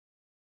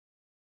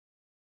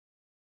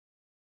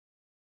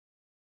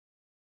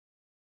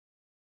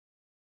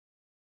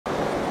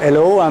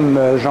Hello, I'm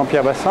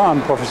Jean-Pierre Bassin.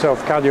 I'm professor of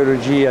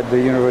cardiology at the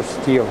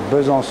University of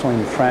Besançon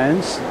in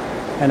France,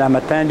 and I'm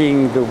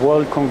attending the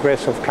World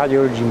Congress of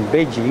Cardiology in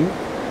Beijing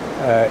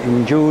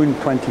in June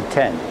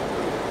 2010.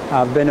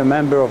 I've been a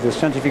member of the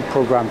scientific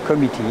program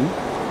committee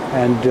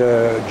and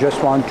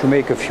just want to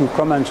make a few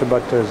comments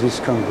about this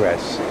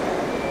congress.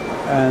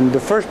 And the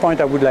first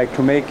point I would like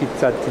to make is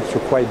that it's a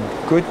quite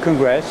good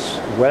congress,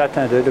 well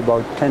attended,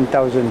 about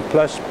 10,000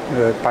 plus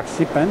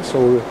participants,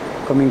 all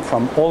coming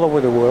from all over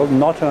the world,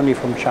 not only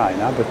from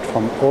China, but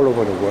from all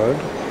over the world.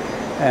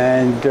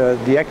 And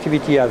the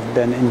activity has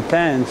been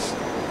intense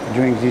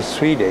during these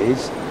 3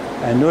 days,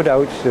 and no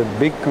doubt it's a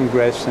big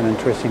congress, an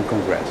interesting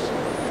congress.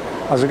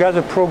 As regards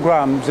the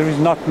program, there is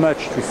not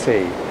much to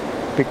say,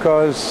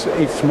 because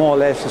it's more or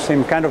less the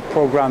same kind of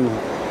program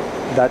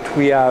that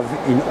we have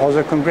in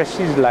other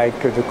congresses,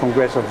 like the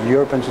Congress of the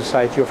European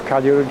Society of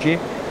Cardiology.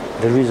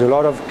 There is a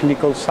lot of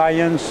clinical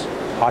science,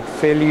 heart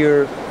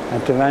failure,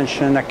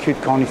 intervention, acute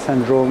coronary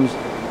syndromes,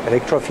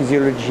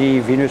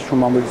 electrophysiology, venous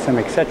thromboembolism,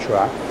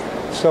 etc.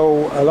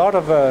 So a lot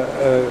of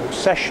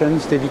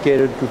sessions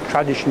dedicated to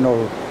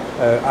traditional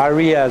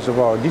areas of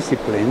our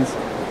disciplines.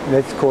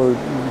 Let's call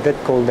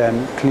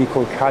them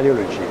clinical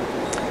cardiology.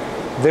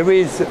 There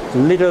is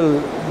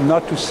little,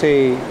 not to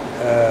say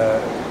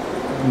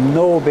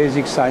no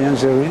basic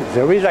science.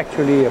 There is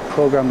actually a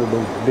program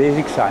about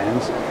basic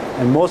science,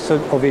 and most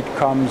of it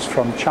comes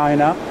from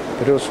China,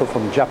 but also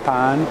from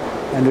Japan,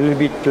 and a little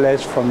bit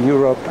less from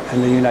Europe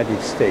and the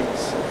United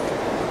States.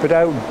 But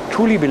I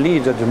truly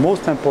believe that the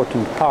most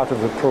important part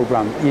of the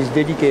program is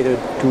dedicated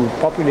to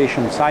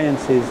population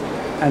sciences,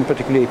 and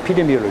particularly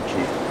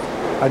epidemiology.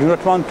 I do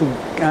not want to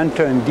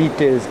enter in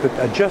details, but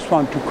I just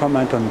want to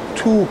comment on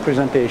two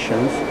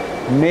presentations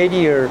made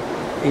here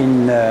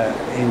in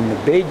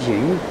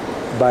Beijing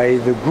by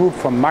the group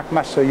from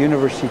McMaster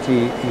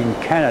University in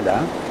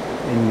Canada,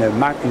 in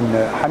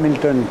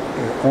Hamilton,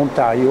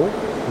 Ontario,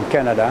 in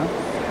Canada,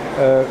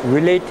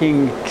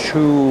 relating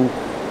to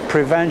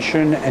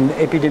prevention and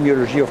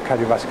epidemiology of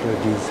cardiovascular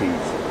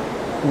disease.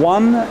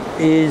 One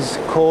is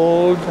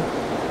called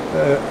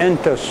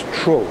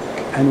Interstroke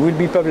and will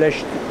be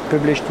published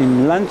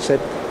in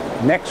Lancet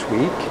next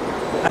week.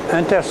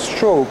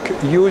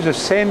 Interstroke uses the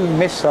same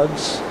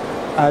methods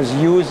as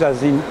used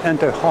as in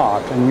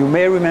Interheart, and you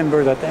may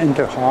remember that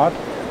Interheart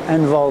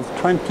involved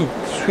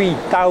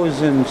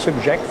 23,000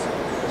 subjects,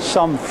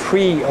 some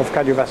free of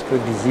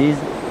cardiovascular disease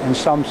and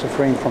some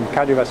suffering from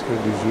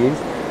cardiovascular disease.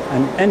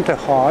 And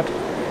Interheart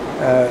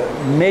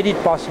made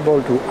it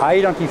possible to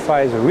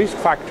identify the risk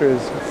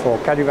factors for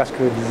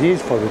cardiovascular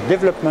disease, for the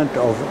development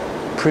of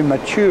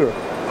premature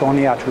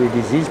coronary artery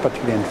disease,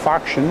 particularly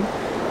infarction.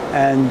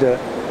 And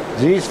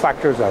these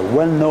factors are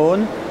well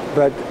known,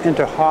 but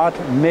Interheart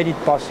made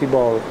it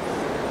possible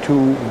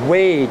to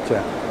weight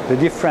the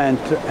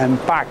different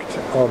impact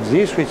of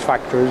these risk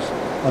factors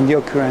on the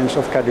occurrence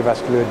of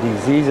cardiovascular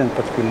disease, and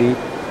particularly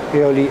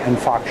early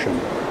infarction.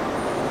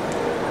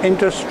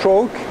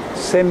 Interstroke,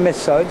 same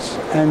methods,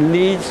 and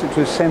leads to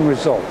the same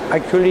result.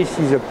 Actually, this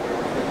is the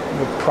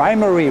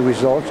primary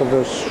result of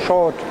a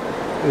short,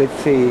 let's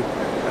say,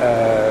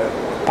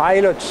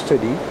 pilot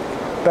study,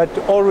 but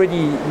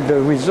already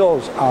the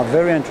results are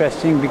very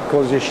interesting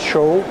because they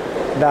show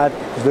that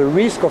the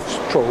risk of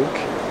stroke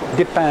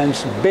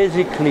depends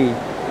basically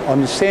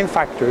on the same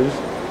factors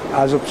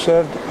as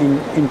observed in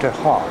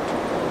Interheart.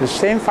 The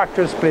same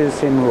factors play the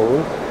same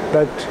role,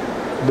 but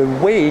the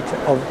weight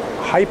of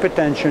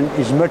hypertension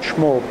is much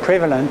more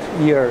prevalent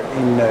here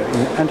in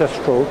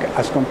Interstroke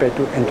as compared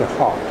to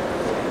Interheart.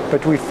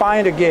 But we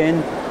find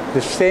again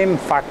the same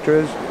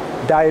factors: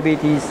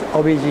 diabetes,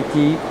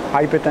 obesity,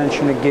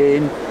 hypertension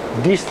again,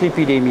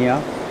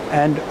 dyslipidemia,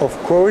 and of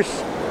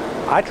course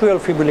atrial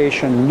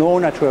fibrillation,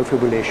 known atrial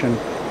fibrillation,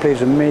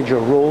 plays a major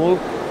role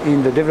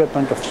in the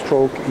development of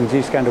stroke in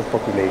this kind of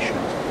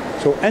populations.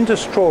 So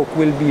Interstroke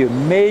will be a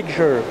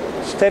major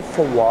step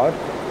forward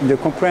in the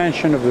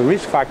comprehension of the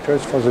risk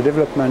factors for the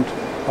development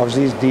of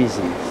this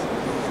disease.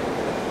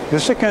 The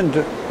second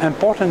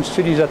important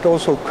study that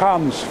also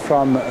comes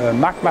from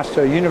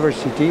McMaster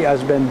University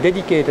has been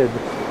dedicated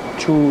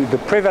to the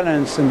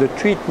prevalence and the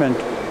treatment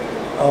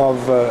of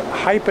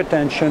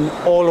hypertension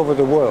all over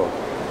the world.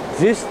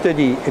 This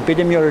study,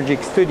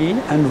 epidemiologic study,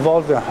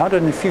 involved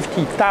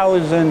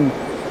 150,000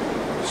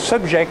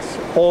 subjects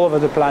all over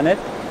the planet.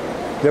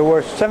 There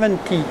were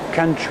 70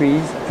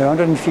 countries,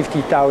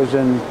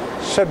 150,000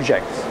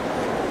 subjects.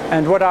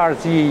 And what are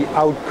the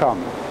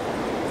outcomes?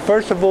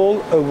 First of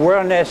all,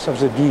 awareness of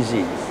the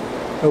disease.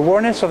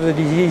 Awareness of the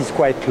disease is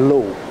quite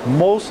low.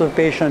 Most of the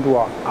patients who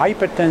are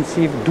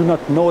hypertensive do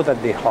not know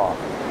that they are.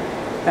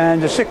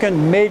 And the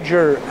second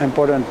major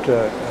important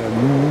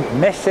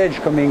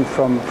message coming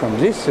from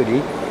this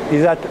study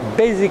is that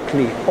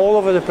basically all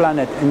over the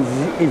planet, and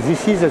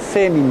this is the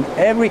same in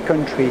every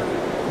country,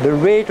 the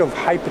rate of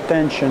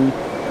hypertension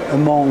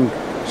among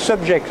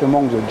subjects,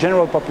 among the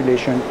general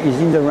population, is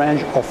in the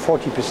range of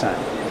 40%.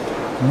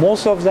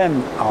 Most of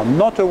them are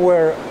not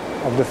aware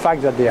of the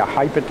fact that they are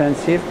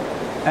hypertensive,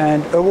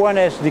 and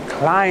awareness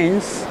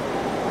declines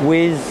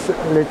with,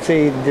 let's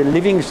say, the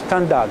living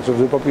standards of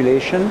the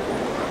population.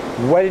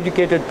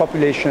 Well-educated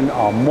population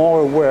are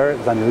more aware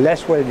than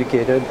less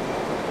well-educated.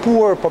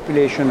 Poor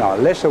population are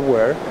less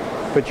aware,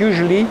 but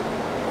usually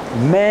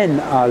men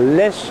are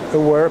less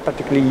aware,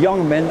 particularly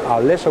young men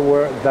are less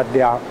aware that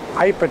they are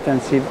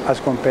hypertensive as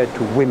compared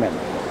to women.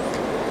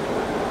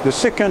 The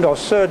second or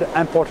third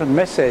important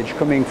message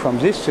coming from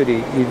this study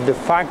is the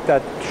fact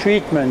that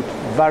treatment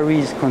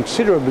varies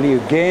considerably,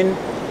 again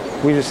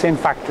with the same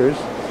factors.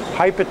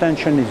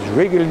 Hypertension is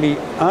regularly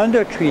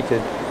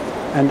undertreated,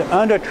 and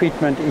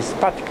undertreatment is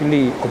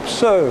particularly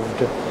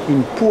observed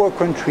in poor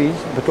countries,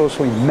 but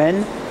also in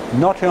men.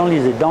 Not only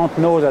they don't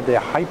know that they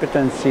are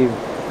hypertensive,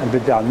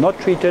 but they are not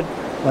treated.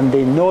 When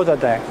they know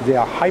that they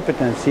are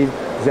hypertensive,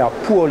 they are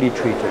poorly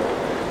treated.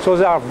 So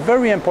there are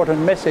very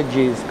important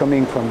messages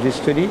coming from this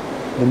study.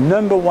 The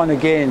number one,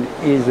 again,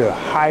 is a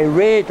high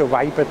rate of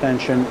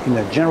hypertension in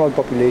the general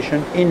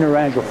population in the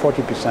range of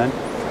 40%.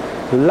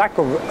 The lack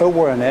of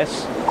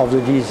awareness of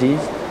the disease,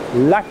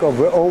 lack of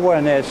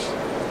awareness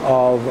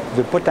of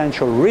the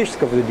potential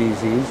risk of the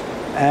disease,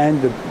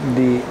 and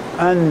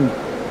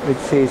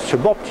let's say,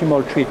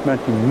 suboptimal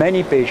treatment in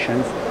many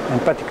patients,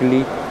 and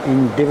particularly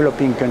in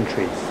developing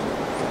countries.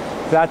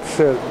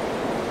 That's,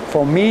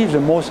 for me, the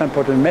most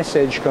important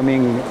message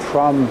coming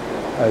from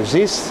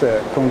this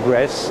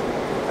Congress.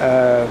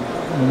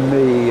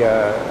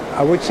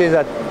 I would say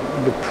that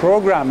the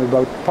program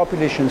about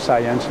population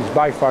science is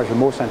by far the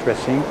most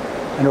interesting.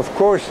 And of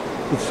course,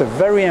 it's a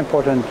very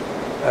important,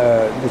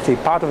 let's say,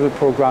 part of the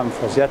program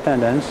for the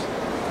attendance,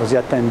 for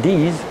the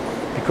attendees,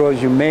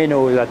 because you may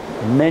know that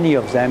many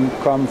of them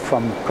come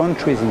from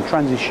countries in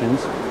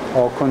transitions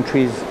or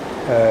countries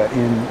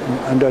in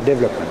under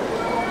development.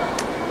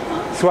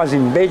 This was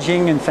in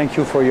Beijing, and thank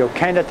you for your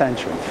kind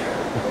attention.